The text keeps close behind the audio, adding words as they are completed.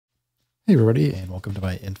Hey everybody, and welcome to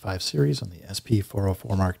my N5 series on the SP404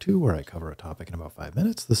 mk2, where I cover a topic in about 5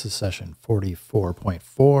 minutes. This is session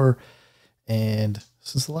 44.4, and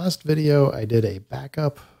since the last video, I did a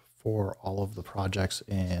backup for all of the projects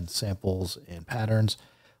and samples and patterns.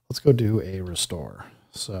 Let's go do a restore.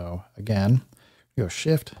 So again, go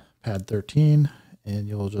Shift, Pad 13, and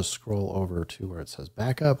you'll just scroll over to where it says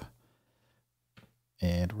backup,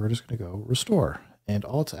 and we're just going to go restore. And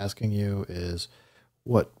all it's asking you is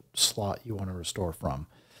what slot you want to restore from.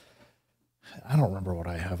 I don't remember what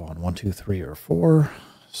I have on 1, 2, 3, or 4.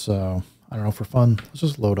 So I don't know, for fun, let's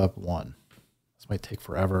just load up 1. This might take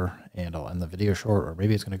forever and I'll end the video short, or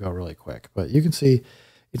maybe it's going to go really quick. But you can see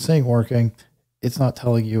it's saying working. It's not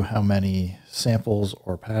telling you how many samples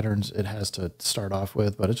or patterns it has to start off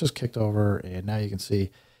with, but it's just kicked over, and now you can see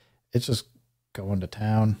it's just going to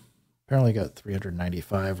town. Apparently got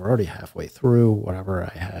 395. We're already halfway through whatever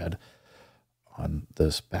I had on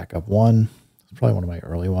this backup one. It's probably one of my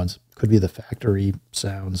early ones. Could be the factory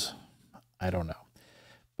sounds. I don't know.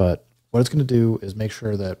 But what it's going to do is make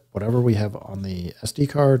sure that whatever we have on the SD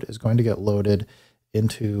card is going to get loaded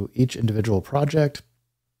into each individual project,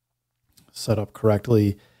 set up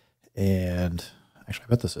correctly. And actually, I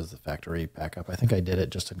bet this is the factory backup. I think I did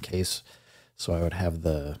it just in case, so I would have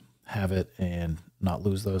it and not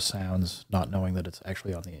lose those sounds, not knowing that it's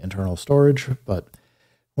actually on the internal storage. But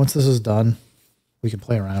once this is done, we can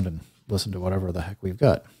play around and listen to whatever the heck we've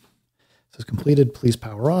got. It says completed, please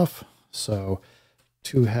power off. So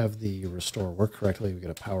to have the restore work correctly, we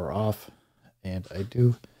got to power off. And I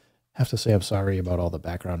do have to say I'm sorry about all the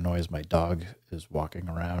background noise. My dog is walking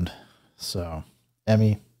around. So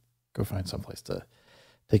Emmy, go find someplace to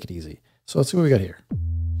take it easy. So let's see what we got here.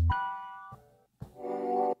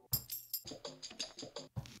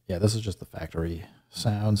 Yeah, this is just the factory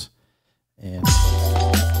sounds. And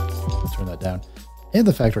I'll turn that down. And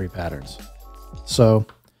the factory patterns. So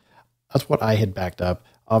that's what I had backed up.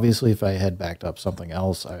 Obviously, if I had backed up something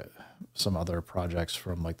else, some other projects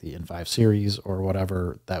from like the N5 series or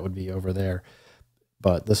whatever, that would be over there.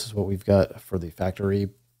 But this is what we've got for the factory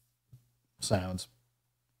sounds.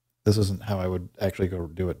 This isn't how I would actually go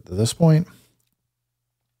do it at this point,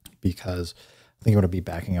 because I think you want to be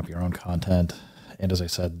backing up your own content. And as I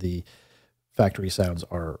said, the factory sounds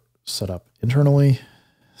are set up internally.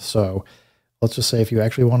 So let's just say if you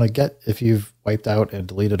actually want to if you've wiped out and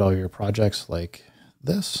deleted all your projects like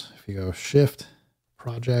this, if you go Shift,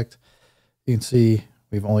 Project, you can see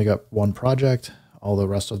we've only got one project. All the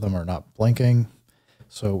rest of them are not blinking.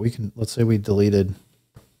 So we can, let's say we deleted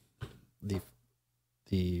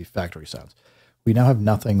the factory sounds. We now have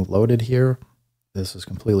nothing loaded here. This is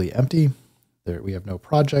completely empty. We have no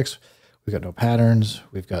projects. We've got no patterns.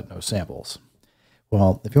 We've got no samples.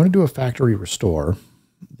 Well, if you want to do a factory restore,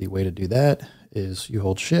 the way to do that is you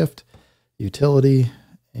hold Shift, Utility,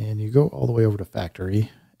 and you go all the way over to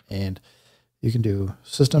Factory, and you can do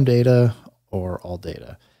System Data or All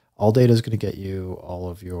Data. All Data is going to get you all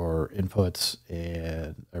of your inputs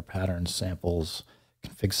and their patterns, samples,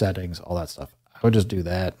 config settings, all that stuff. I would just do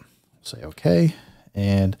that, say OK,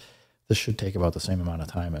 and this should take about the same amount of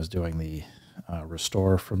time as doing the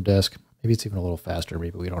restore from disk. Maybe it's even a little faster.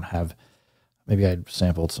 Maybe we don't have, maybe I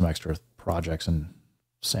sampled some extra projects and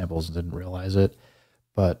samples and didn't realize it.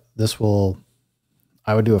 But this will,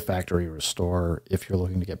 I would do a factory restore if you're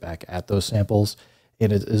looking to get back at those samples,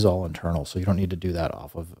 and it is all internal, so you don't need to do that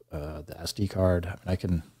off of the SD card. I mean, I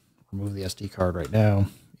can remove the SD card right now.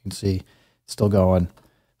 You can see it's still going.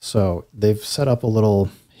 So they've set up a little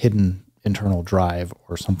hidden internal drive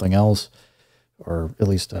or something else, or at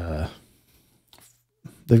least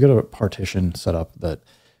they've got a partition set up that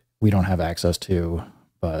we don't have access to,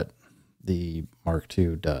 but the Mark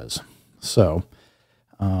II does. So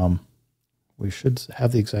we should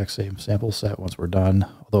have the exact same sample set once we're done,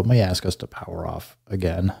 although it may ask us to power off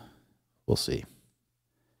again. We'll see.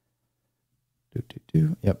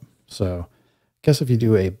 Yep. So I guess if you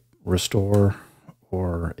do a restore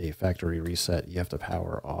or a factory reset, you have to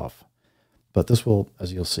power off. But this will,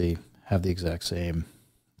 as you'll see, have the exact same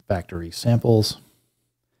factory samples.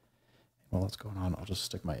 While that's going on, I'll just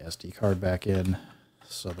stick my SD card back in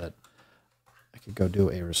so that I could go do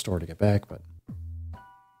a restore to get back. But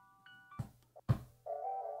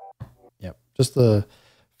yep, just the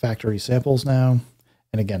factory samples now.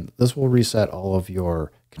 And again, this will reset all of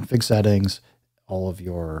your config settings, all of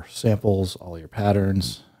your samples, all your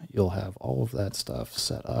patterns. You'll have all of that stuff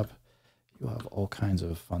set up. You'll have all kinds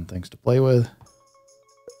of fun things to play with.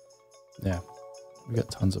 Yeah, we got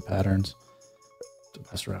tons of patterns to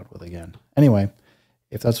mess around with again. Anyway,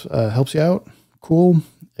 if that's helps you out, cool.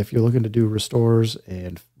 If you're looking to do restores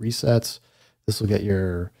and resets, this will get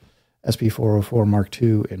your SP404 Mark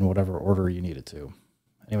II in whatever order you need it to.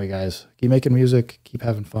 Anyway, guys, keep making music, keep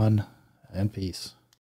having fun, and peace.